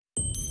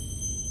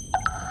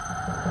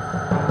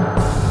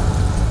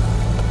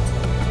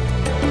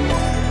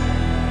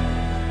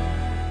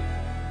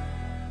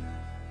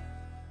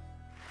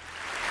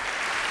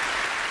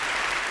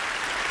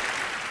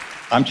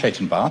I'm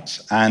Chetan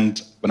Bhatt,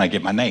 and when I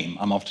give my name,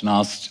 I'm often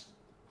asked,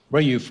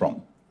 where are you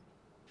from?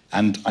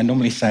 And I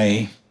normally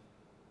say,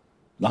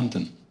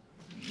 London.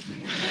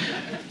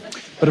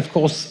 But of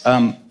course,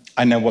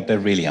 I know what they're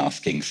really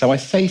asking. So I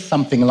say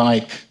something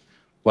like,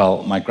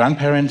 well, my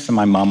grandparents and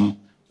my mum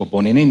were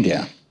born in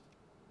India.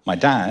 My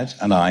dad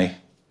and I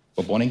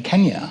were born in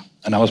Kenya,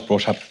 and I was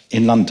brought up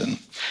in London.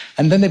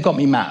 And then they've got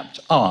me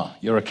mapped.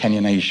 You're a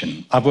Kenyan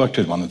Asian. I've worked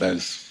with one of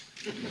those.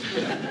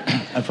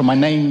 And from my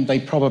name, they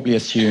probably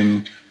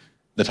assume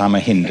that I'm a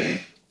Hindu.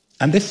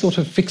 And this sort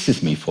of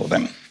fixes me for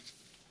them.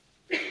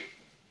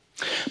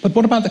 But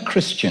what about the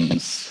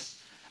Christians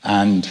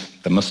and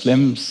the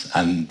Muslims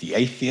and the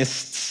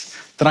atheists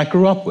that I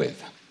grew up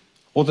with?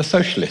 Or the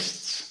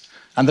socialists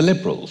and the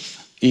liberals,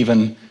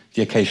 even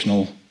the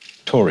occasional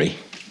Tory?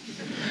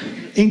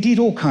 Indeed,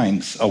 all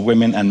kinds of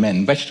women and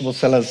men, vegetable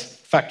sellers,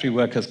 factory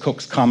workers,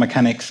 cooks, car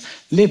mechanics,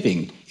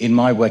 living in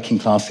my working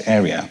class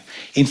area.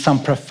 In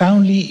some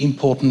profoundly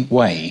important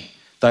way,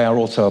 they are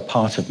also a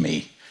part of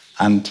me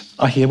and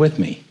are here with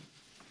me.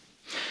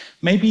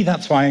 Maybe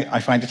that's why I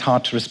find it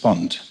hard to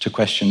respond to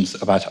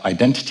questions about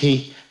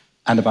identity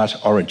and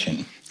about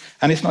origin.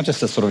 And it's not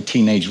just a sort of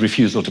teenage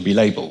refusal to be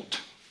labelled.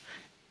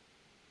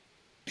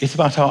 It's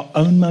about our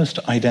ownmost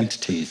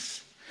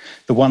identities,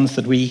 the ones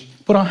that we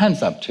put our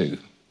hands up to,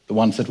 the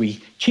ones that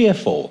we cheer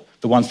for,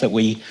 the ones that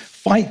we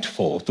fight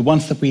for, the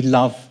ones that we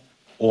love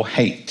or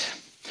hate.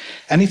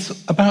 And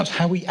it's about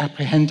how we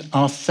apprehend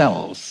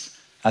ourselves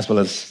as well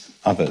as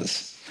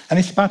others. And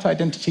it's about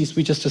identities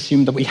we just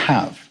assume that we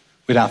have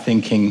without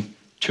thinking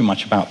too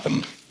much about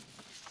them.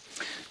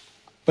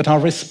 But our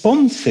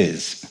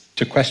responses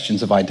to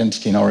questions of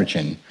identity and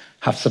origin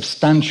have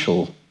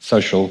substantial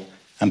social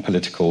and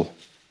political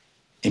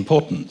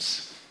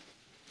importance.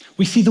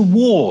 We see the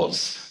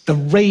wars, the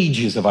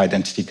rages of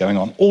identity going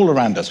on all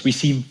around us. We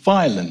see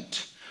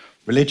violent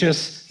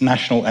religious,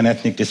 national, and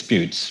ethnic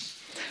disputes.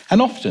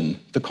 And often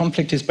the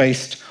conflict is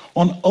based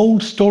on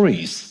old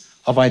stories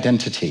of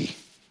identity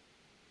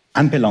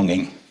and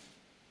belonging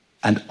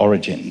and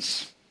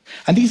origins.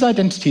 And these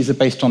identities are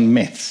based on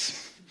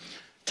myths,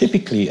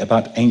 typically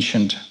about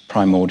ancient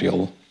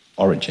primordial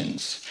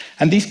origins.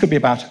 And these could be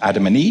about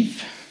Adam and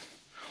Eve,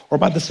 or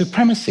about the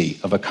supremacy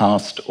of a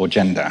caste or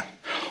gender,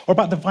 or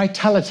about the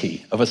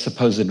vitality of a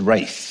supposed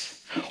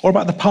race, or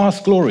about the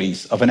past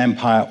glories of an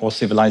empire or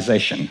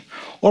civilization,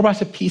 or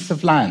about a piece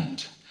of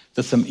land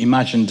that some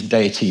imagined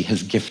deity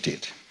has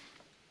gifted.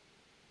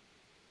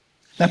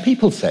 Now,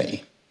 people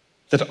say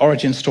that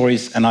origin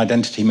stories and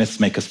identity myths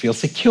make us feel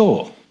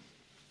secure.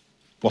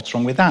 What's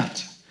wrong with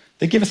that?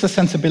 They give us a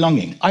sense of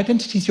belonging.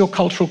 Identity is your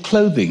cultural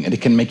clothing, and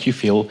it can make you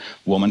feel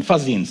warm and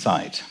fuzzy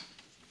inside.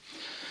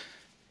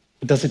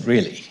 But does it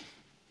really?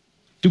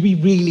 Do we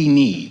really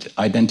need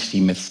identity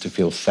myths to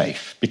feel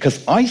safe?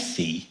 Because I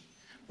see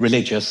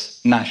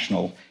religious,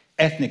 national,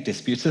 ethnic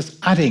disputes as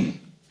adding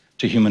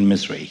to human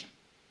misery.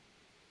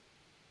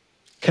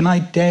 Can I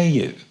dare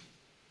you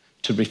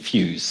to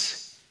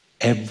refuse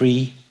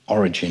every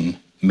origin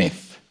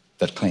myth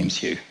that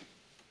claims you?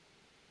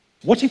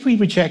 What if we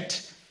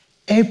reject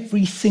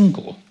every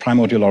single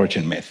primordial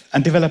origin myth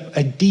and develop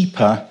a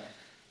deeper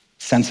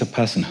sense of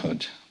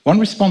personhood, one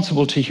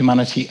responsible to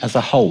humanity as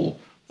a whole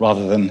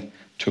rather than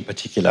to a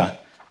particular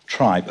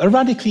tribe? A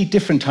radically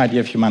different idea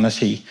of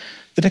humanity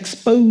that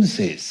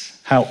exposes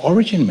how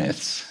origin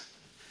myths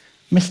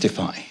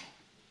mystify,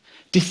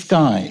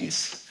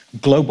 disguise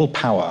global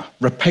power,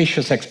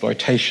 rapacious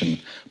exploitation,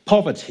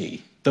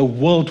 poverty, the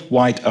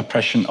worldwide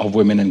oppression of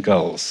women and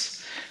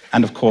girls,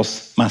 and of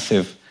course,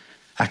 massive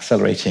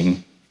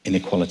accelerating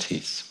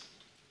inequalities.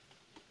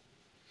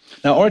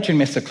 Now, origin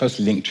myths are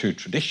closely linked to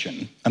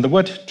tradition, and the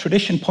word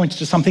tradition points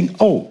to something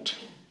old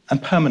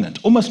and permanent,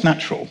 almost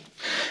natural.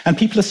 And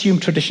people assume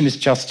tradition is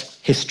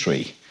just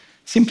history,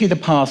 simply the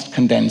past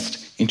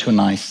condensed into a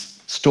nice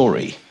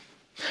story.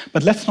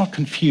 But let's not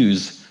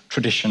confuse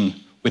tradition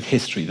with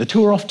history. The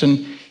two are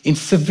often in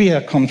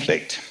severe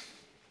conflict.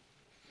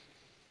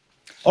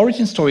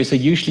 Origin stories are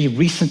usually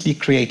recently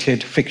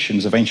created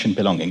fictions of ancient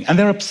belonging, and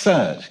they're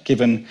absurd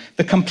given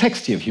the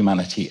complexity of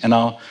humanity and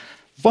our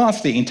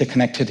vastly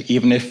interconnected,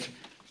 even if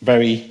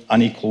very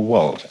unequal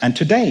world. And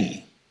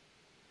today,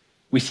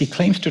 we see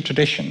claims to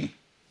tradition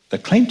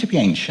that claim to be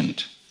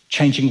ancient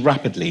changing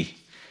rapidly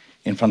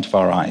in front of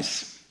our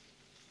eyes.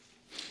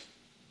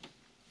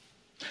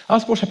 I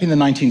was brought up in the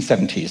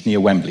 1970s near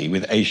Wembley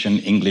with Asian,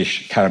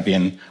 English,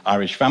 Caribbean,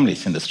 Irish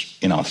families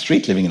in our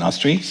street, living in our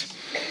streets.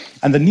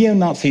 And the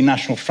neo-Nazi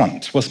National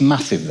Front was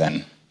massive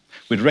then,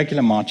 with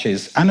regular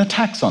marches and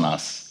attacks on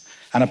us,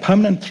 and a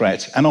permanent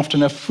threat and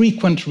often a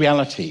frequent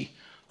reality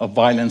of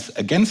violence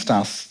against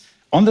us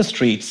on the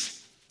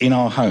streets, in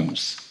our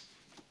homes,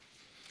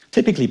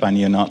 typically by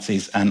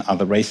neo-Nazis and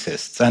other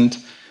racists. And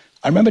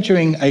I remember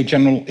during a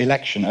general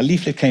election, a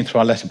leaflet came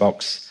through our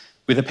letterbox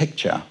with a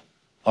picture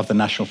of the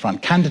National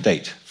Front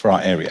candidate for our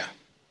area.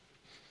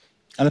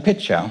 And the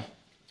picture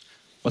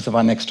was of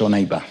our next-door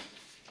neighbour.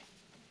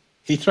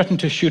 He threatened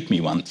to shoot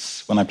me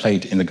once when I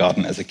played in the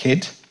garden as a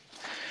kid.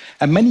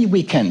 And many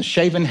weekends,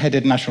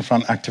 shaven-headed National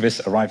Front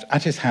activists arrived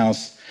at his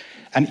house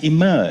and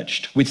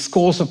emerged with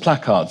scores of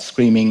placards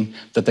screaming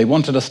that they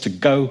wanted us to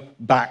go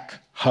back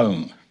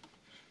home.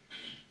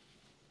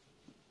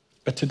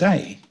 But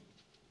today,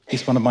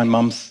 he's one of my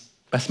mum's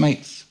best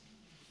mates.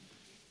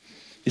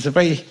 He's a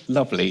very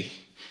lovely,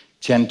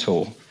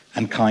 gentle,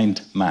 and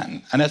kind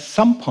man. And at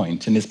some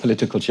point in his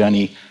political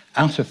journey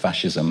out of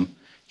fascism,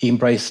 he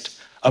embraced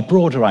a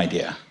broader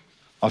idea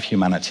of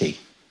humanity.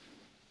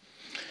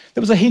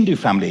 There was a Hindu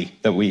family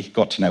that we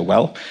got to know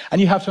well, and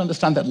you have to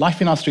understand that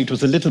life in our street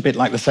was a little bit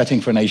like the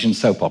setting for an Asian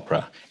soap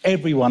opera.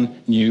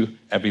 Everyone knew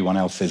everyone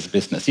else's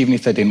business, even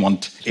if they didn't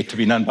want it to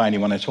be known by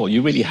anyone at all.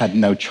 You really had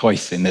no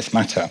choice in this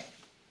matter.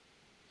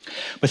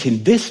 But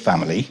in this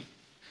family,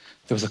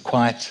 there was a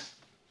quiet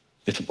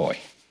little boy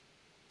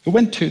who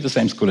went to the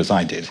same school as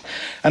I did.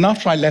 And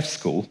after I left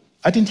school,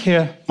 I didn't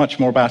hear much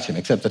more about him,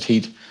 except that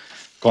he'd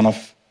gone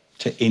off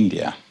to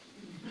India.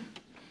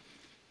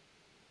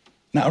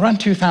 Now, around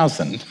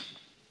 2000,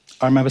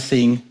 I remember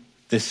seeing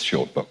this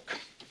short book.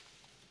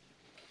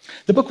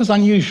 The book was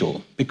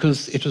unusual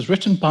because it was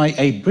written by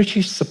a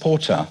British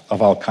supporter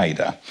of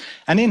Al-Qaeda,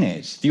 and in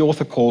it, the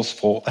author calls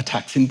for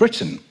attacks in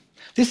Britain.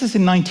 This is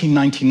in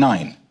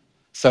 1999,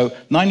 so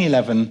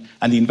 9/11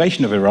 and the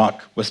invasion of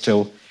Iraq were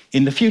still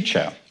in the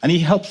future, and he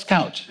helped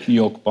scout New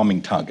York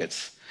bombing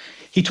targets.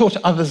 He taught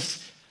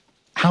others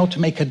how to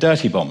make a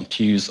dirty bomb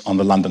to use on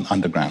the London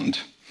Underground,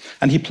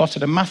 and he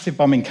plotted a massive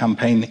bombing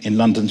campaign in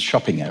London's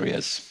shopping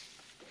areas.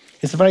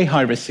 He's a very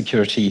high-risk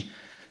security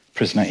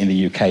prisoner in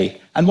the UK,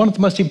 and one of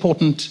the most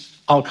important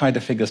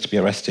Al-Qaeda figures to be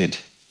arrested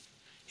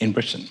in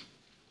Britain.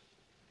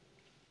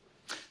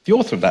 The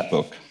author of that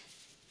book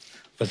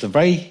was the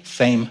very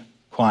same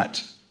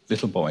quiet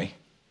little boy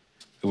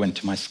who went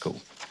to my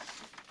school.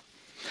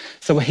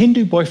 So a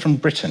Hindu boy from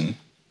Britain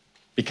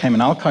became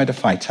an Al-Qaeda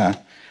fighter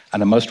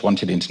and a most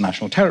wanted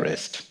international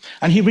terrorist.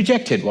 And he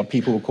rejected what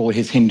people would call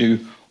his Hindu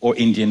or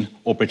Indian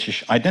or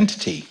British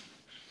identity.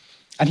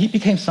 And he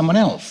became someone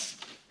else.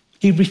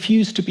 He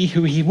refused to be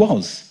who he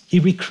was. He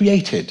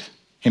recreated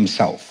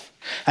himself.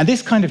 And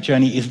this kind of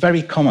journey is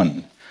very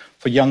common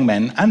for young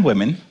men and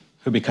women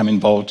who become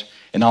involved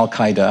in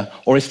Al-Qaeda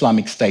or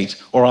Islamic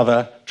State or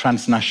other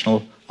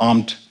transnational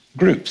armed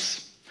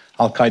groups.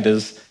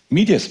 Al-Qaeda's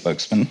media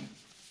spokesman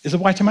is a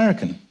white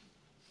American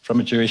from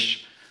a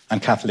Jewish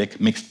and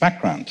Catholic mixed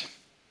background.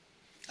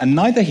 And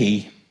neither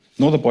he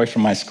nor the boy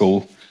from my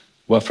school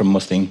were from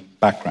Muslim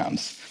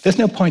backgrounds. There's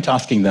no point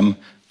asking them,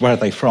 where are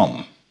they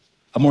from?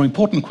 A more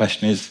important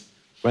question is,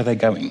 where are they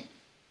going?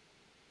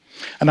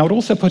 And I would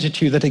also put it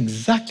to you that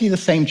exactly the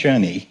same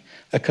journey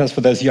occurs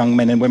for those young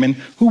men and women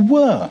who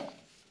were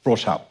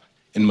brought up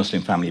in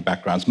Muslim family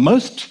backgrounds.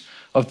 Most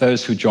of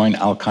those who join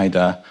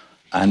Al-Qaeda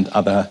and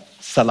other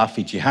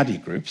Salafi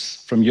jihadi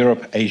groups from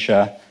Europe,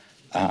 Asia,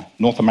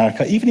 North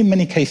America, even in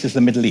many cases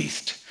the Middle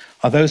East,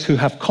 are those who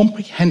have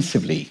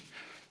comprehensively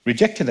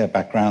rejected their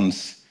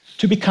backgrounds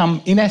to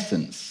become, in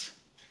essence,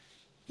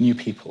 new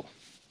people.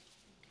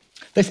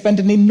 They spend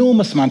an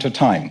enormous amount of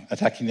time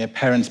attacking their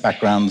parents'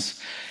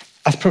 backgrounds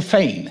as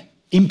profane,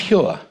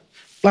 impure,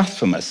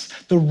 blasphemous,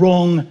 the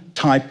wrong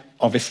type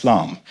of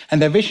Islam.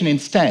 And their vision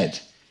instead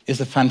is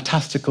a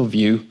fantastical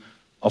view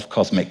of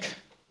cosmic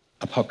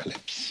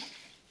apocalypse.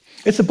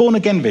 It's a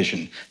born-again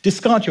vision.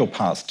 Discard your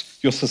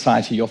past, your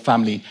society, your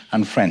family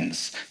and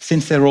friends,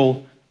 since they're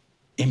all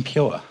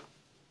impure.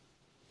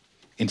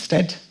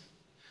 Instead,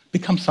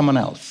 become someone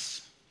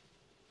else,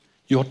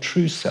 your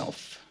true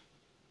self,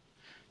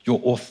 your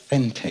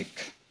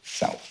authentic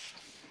self.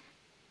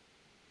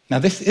 Now,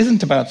 this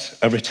isn't about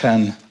a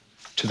return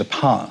to the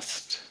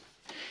past.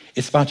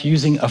 It's about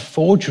using a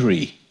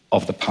forgery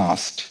of the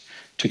past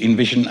to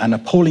envision an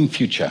appalling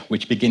future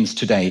which begins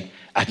today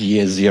at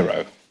year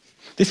zero.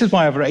 This is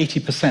why over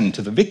 80%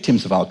 of the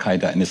victims of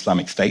Al-Qaeda and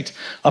Islamic State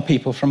are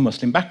people from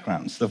Muslim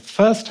backgrounds. The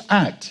first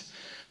act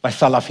by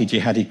Salafi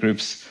jihadi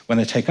groups when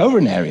they take over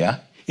an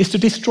area is to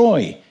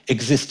destroy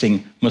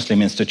existing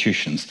Muslim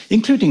institutions,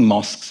 including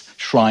mosques,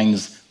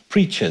 shrines,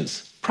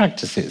 preachers,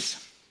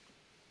 practices.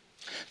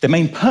 Their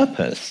main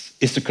purpose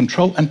is to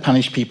control and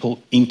punish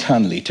people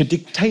internally, to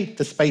dictate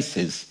the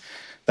spaces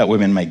that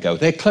women may go,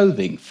 their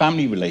clothing,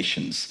 family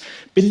relations,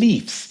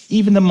 beliefs,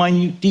 even the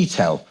minute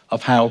detail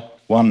of how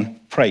one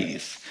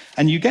prays.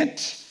 And you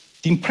get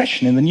the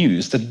impression in the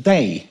news that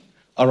they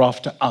are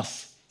after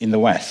us in the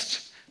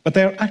West, but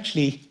they're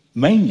actually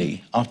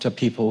mainly after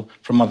people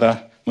from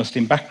other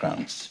Muslim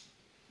backgrounds.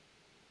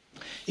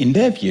 In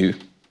their view,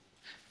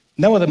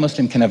 no other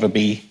Muslim can ever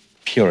be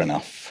pure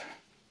enough.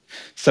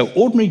 So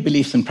ordinary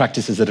beliefs and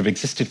practices that have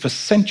existed for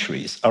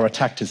centuries are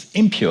attacked as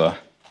impure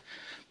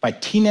by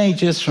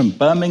teenagers from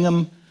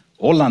Birmingham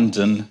or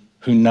London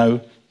who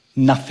know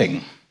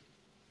nothing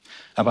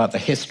about the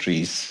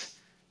histories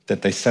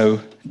that they so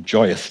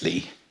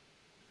joyously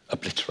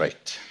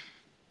obliterate.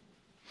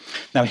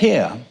 Now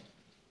here,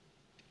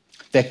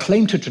 their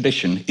claim to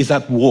tradition is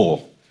at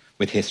war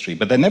with history,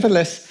 but they're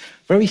nevertheless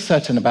very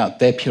certain about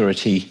their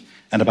purity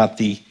and about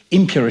the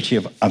impurity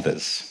of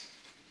others.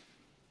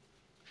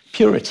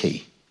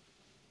 Purity.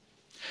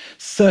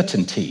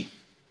 certainty,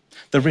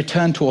 the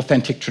return to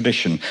authentic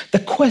tradition. The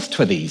quest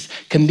for these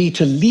can lead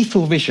to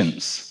lethal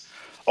visions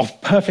of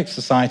perfect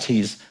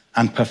societies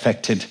and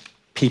perfected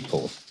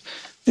people.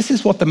 This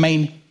is what the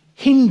main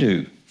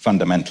Hindu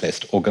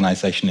fundamentalist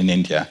organization in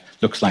India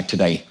looks like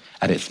today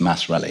at its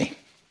mass rally.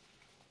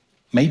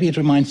 Maybe it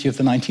reminds you of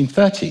the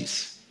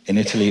 1930s in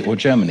Italy or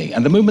Germany,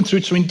 and the movement's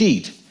roots are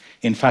indeed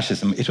in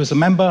fascism. It was a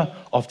member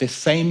of this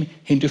same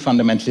Hindu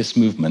fundamentalist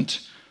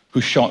movement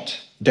who shot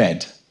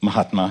dead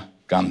Mahatma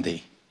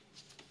Gandhi.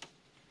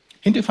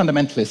 Hindu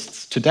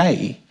fundamentalists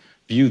today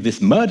view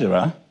this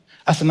murderer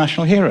as a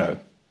national hero,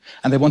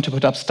 and they want to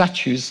put up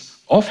statues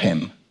of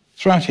him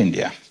throughout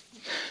India.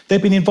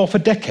 They've been involved for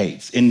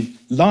decades in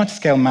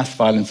large-scale mass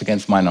violence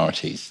against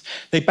minorities.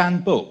 They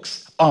ban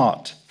books,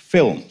 art,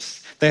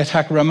 films. They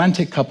attack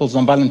romantic couples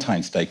on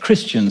Valentine's Day,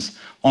 Christians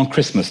on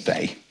Christmas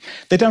Day.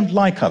 They don't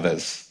like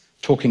others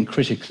talking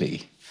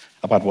critically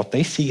about what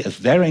they see as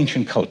their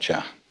ancient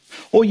culture,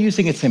 or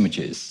using its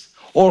images,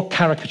 or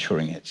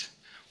caricaturing it,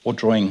 or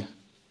drawing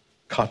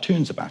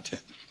cartoons about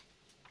it.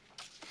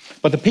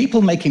 But the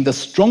people making the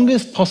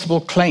strongest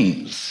possible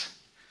claims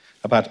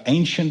about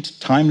ancient,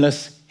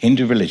 timeless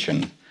Hindu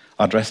religion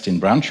are dressed in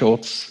brown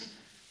shorts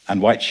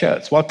and white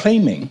shirts, while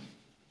claiming,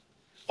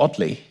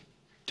 oddly,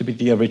 to be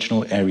the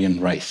original Aryan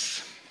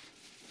race.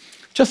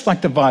 Just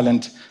like the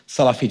violent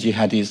Salafi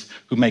jihadis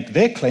who make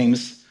their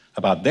claims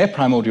about their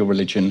primordial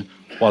religion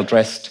while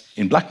dressed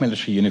in black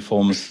military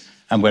uniforms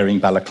and wearing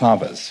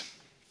balaclavas.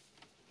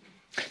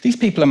 These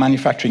people are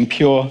manufacturing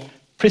pure,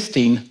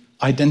 pristine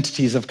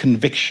identities of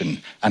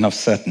conviction and of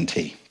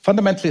certainty.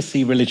 Fundamentalists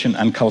see religion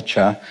and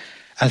culture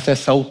as their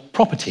sole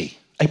property,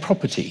 a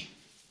property.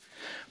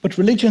 But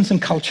religions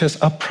and cultures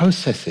are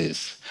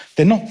processes.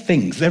 They're not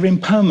things. They're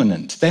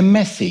impermanent. They're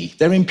messy.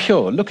 They're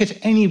impure. Look at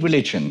any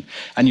religion,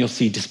 and you'll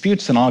see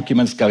disputes and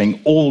arguments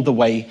going all the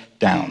way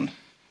down.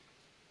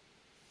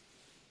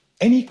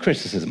 Any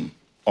criticism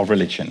of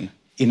religion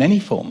in any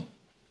form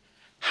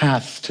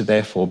has to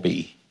therefore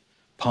be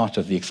part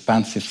of the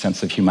expansive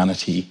sense of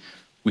humanity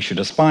we should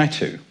aspire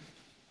to.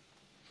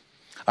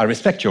 I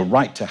respect your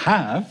right to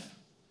have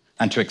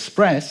and to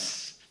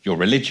express your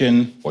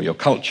religion or your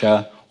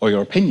culture or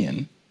your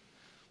opinion,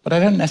 but I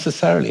don't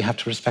necessarily have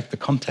to respect the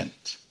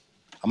content.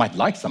 I might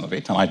like some of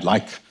it. I might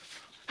like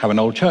how an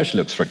old church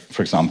looks,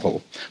 for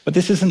example, but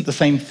this isn't the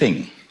same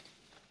thing.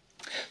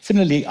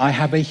 Similarly, I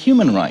have a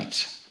human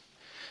right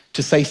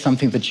to say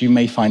something that you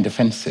may find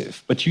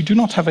offensive, but you do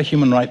not have a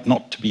human right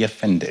not to be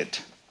offended.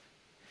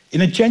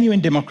 In a genuine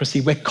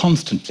democracy, we're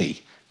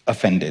constantly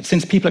offended,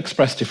 since people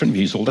express different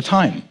views all the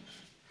time.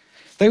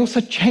 They also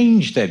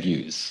change their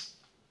views,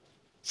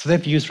 so their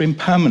views are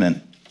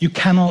impermanent. You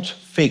cannot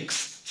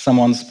fix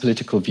someone's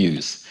political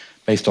views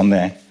based on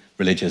their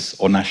religious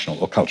or national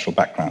or cultural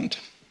background.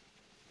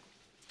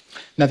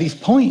 Now, these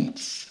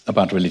points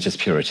about religious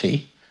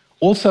purity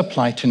also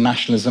apply to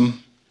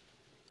nationalism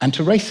and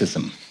to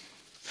racism.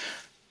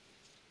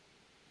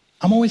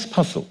 I'm always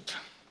puzzled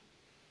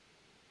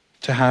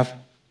to have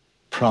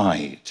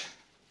pride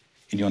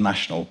in your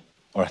national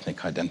or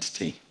ethnic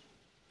identity.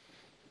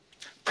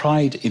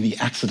 Pride in the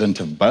accident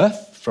of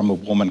birth from a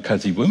warm and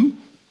cozy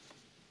womb.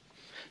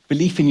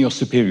 Belief in your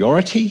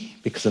superiority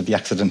because of the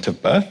accident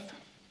of birth.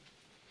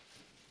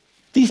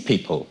 These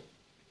people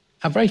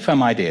have very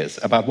firm ideas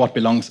about what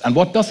belongs and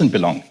what doesn't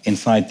belong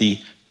inside the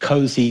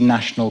cozy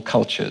national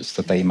cultures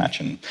that they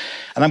imagine.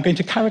 And I'm going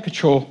to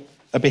caricature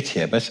a bit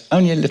here, but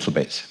only a little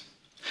bit.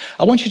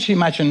 I want you to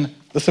imagine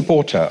the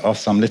supporter of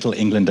some Little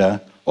Englander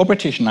or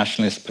British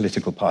nationalist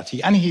political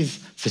party, and he's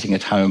sitting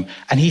at home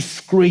and he's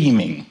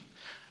screaming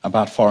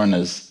about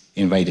foreigners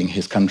invading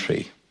his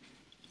country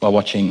while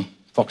watching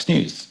Fox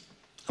News,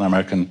 an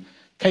American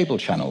cable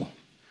channel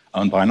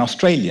owned by an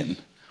Australian,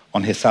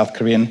 on his South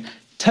Korean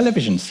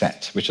television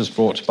set, which was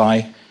brought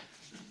by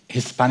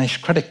his Spanish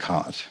credit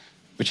card,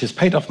 which is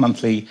paid off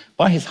monthly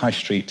by his high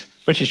street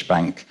British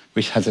bank,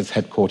 which has its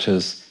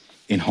headquarters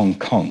in Hong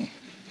Kong.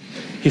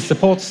 He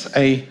supports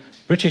a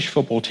British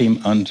football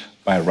team owned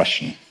by a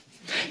Russian.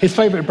 His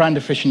favorite brand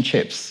of fish and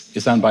chips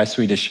is owned by a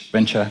Swedish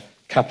venture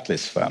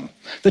capitalist firm.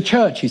 The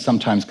church he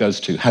sometimes goes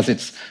to has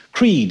its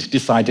creed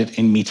decided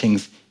in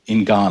meetings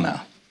in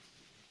Ghana.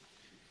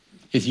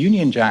 His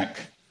Union Jack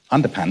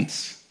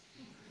underpants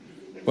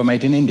were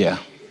made in India.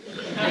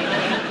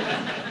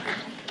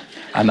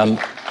 And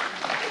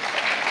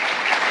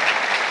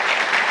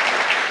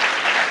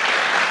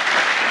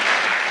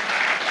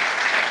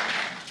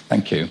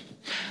thank you.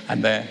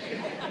 And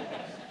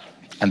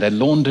they're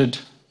laundered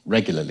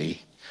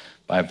regularly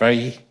by a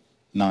very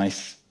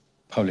nice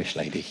Polish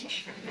lady.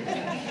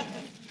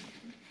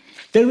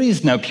 There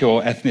is no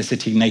pure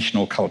ethnicity, nation,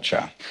 or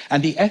culture,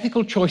 and the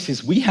ethical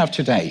choices we have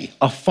today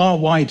are far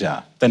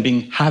wider than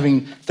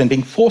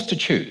being forced to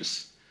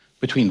choose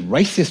between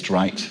racist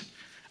right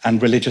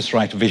and religious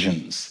right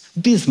visions,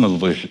 dismal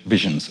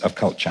visions of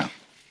culture.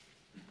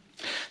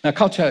 Now,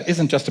 culture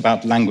isn't just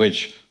about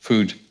language,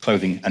 food,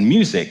 clothing, and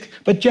music,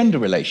 but gender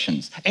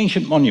relations,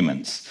 ancient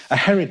monuments, a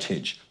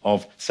heritage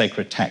of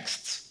sacred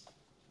texts.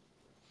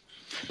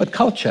 But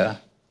culture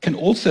can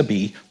also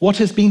be what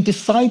has been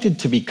decided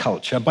to be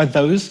culture by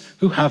those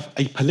who have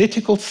a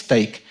political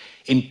stake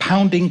in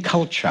pounding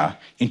culture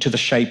into the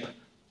shape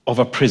of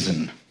a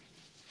prison.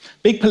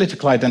 Big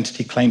political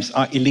identity claims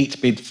are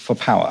elite bids for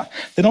power.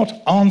 They're not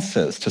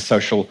answers to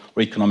social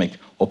or economic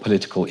or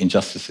political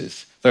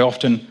injustices. They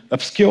often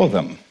obscure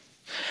them.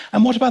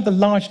 And what about the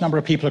large number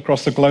of people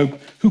across the globe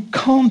who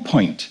can't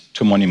point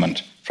to a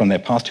monument from their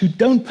past, who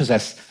don't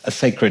possess a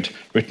sacred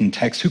written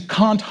text, who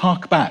can't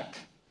hark back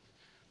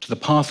to the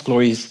past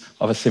glories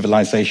of a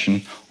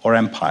civilization or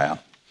empire?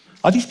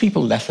 Are these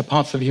people lesser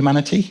parts of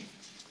humanity?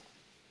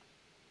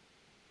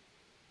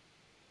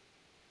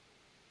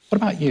 What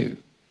about you?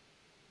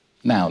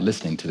 Now,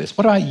 listening to this,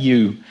 what about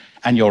you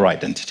and your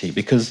identity?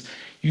 Because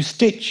you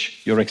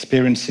stitch your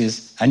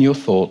experiences and your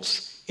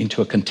thoughts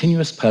into a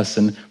continuous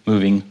person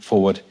moving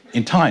forward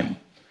in time.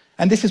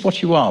 And this is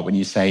what you are when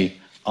you say,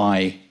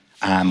 I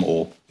am,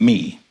 or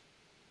me.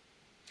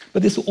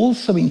 But this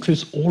also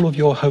includes all of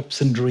your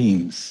hopes and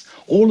dreams,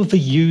 all of the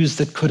yous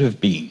that could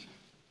have been.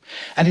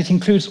 And it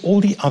includes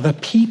all the other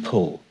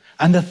people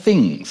and the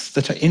things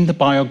that are in the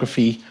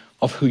biography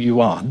of who you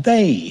are.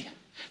 They,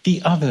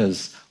 the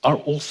others, are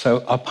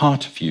also a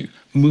part of you,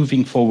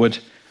 moving forward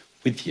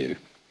with you.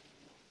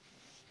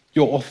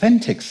 Your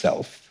authentic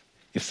self,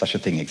 if such a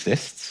thing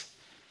exists,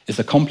 is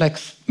a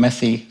complex,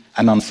 messy,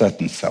 and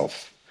uncertain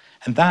self.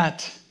 And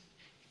that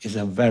is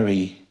a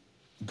very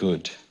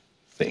good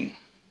thing.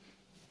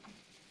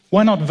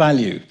 Why not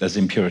value those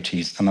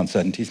impurities and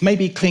uncertainties?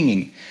 Maybe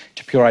clinging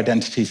to pure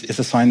identities is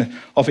a sign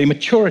of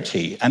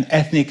immaturity, and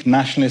ethnic,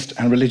 nationalist,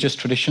 and religious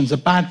traditions are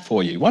bad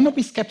for you. Why not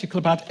be skeptical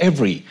about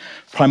every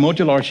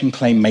primordial origin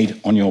claim made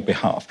on your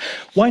behalf?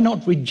 Why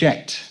not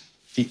reject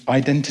the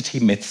identity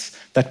myths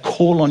that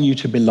call on you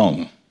to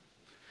belong,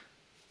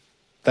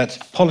 that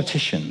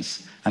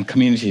politicians and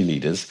community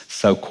leaders,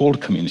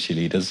 so-called community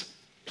leaders,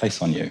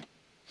 place on you?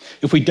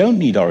 If we don't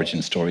need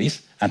origin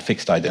stories and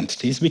fixed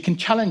identities, we can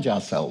challenge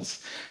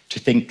ourselves to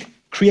think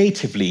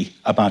creatively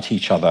about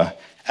each other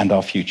and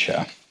our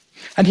future.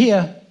 And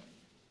here,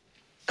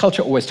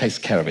 culture always takes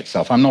care of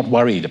itself. I'm not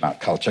worried about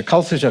culture.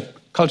 Cultures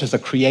are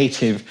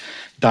creative,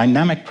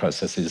 dynamic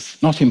processes,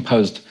 not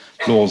imposed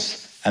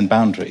laws and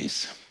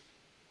boundaries.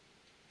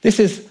 This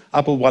is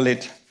Abu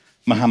Walid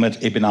Muhammad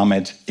ibn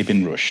Ahmed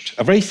ibn Rushd,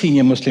 a very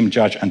senior Muslim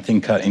judge and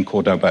thinker in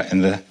Cordoba in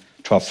the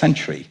 12th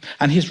century.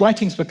 And his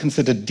writings were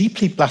considered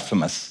deeply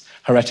blasphemous,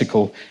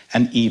 heretical,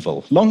 and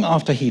evil. Long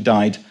after he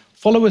died,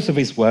 followers of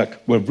his work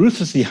were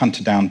ruthlessly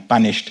hunted down,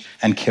 banished,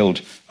 and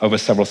killed over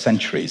several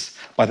centuries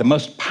by the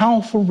most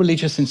powerful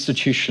religious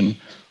institution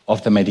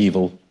of the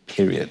medieval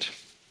period.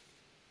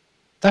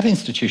 That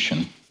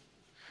institution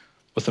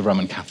was the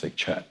Roman Catholic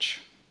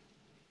Church.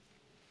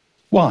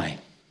 Why?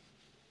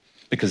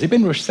 Because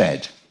Ibn Rushd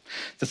said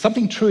that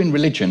something true in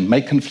religion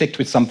may conflict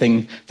with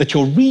something that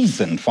your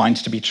reason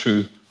finds to be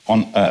true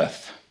on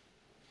earth.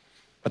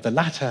 But the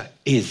latter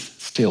is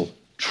still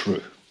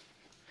true.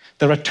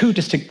 There are two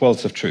distinct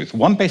worlds of truth,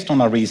 one based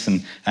on our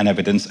reason and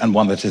evidence, and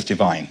one that is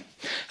divine.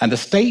 And the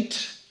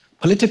state,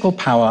 political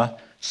power,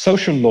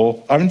 social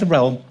law are in the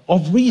realm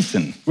of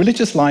reason.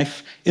 Religious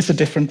life is a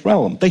different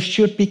realm. They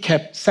should be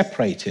kept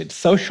separated.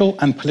 Social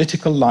and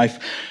political life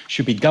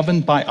should be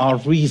governed by our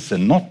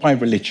reason, not by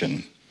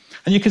religion.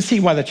 And you can see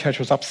why the church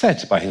was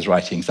upset by his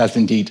writings, as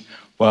indeed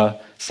were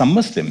some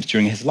Muslims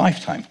during his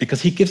lifetime,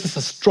 because he gives us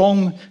a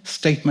strong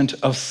statement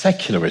of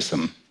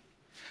secularism,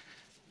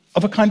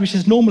 of a kind which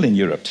is normal in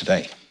Europe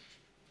today.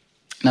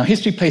 Now,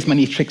 history plays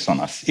many tricks on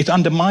us. It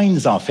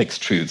undermines our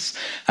fixed truths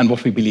and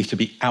what we believe to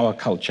be our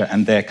culture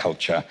and their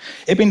culture.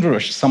 Ibn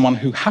Rushd, someone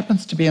who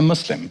happens to be a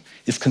Muslim,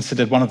 is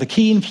considered one of the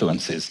key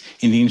influences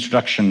in the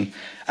introduction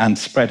and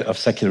spread of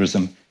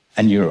secularism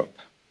in Europe.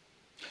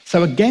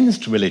 So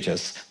against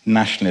religious,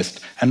 nationalist,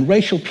 and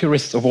racial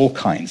purists of all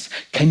kinds,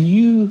 can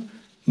you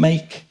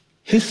make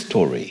his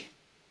story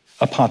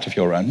a part of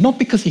your own? Not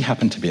because he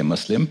happened to be a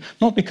Muslim,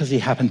 not because he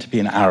happened to be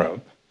an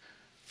Arab,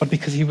 but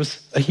because he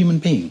was a human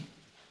being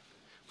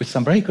with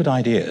some very good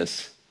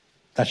ideas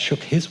that shook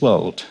his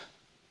world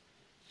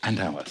and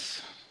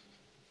ours.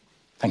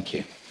 Thank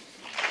you.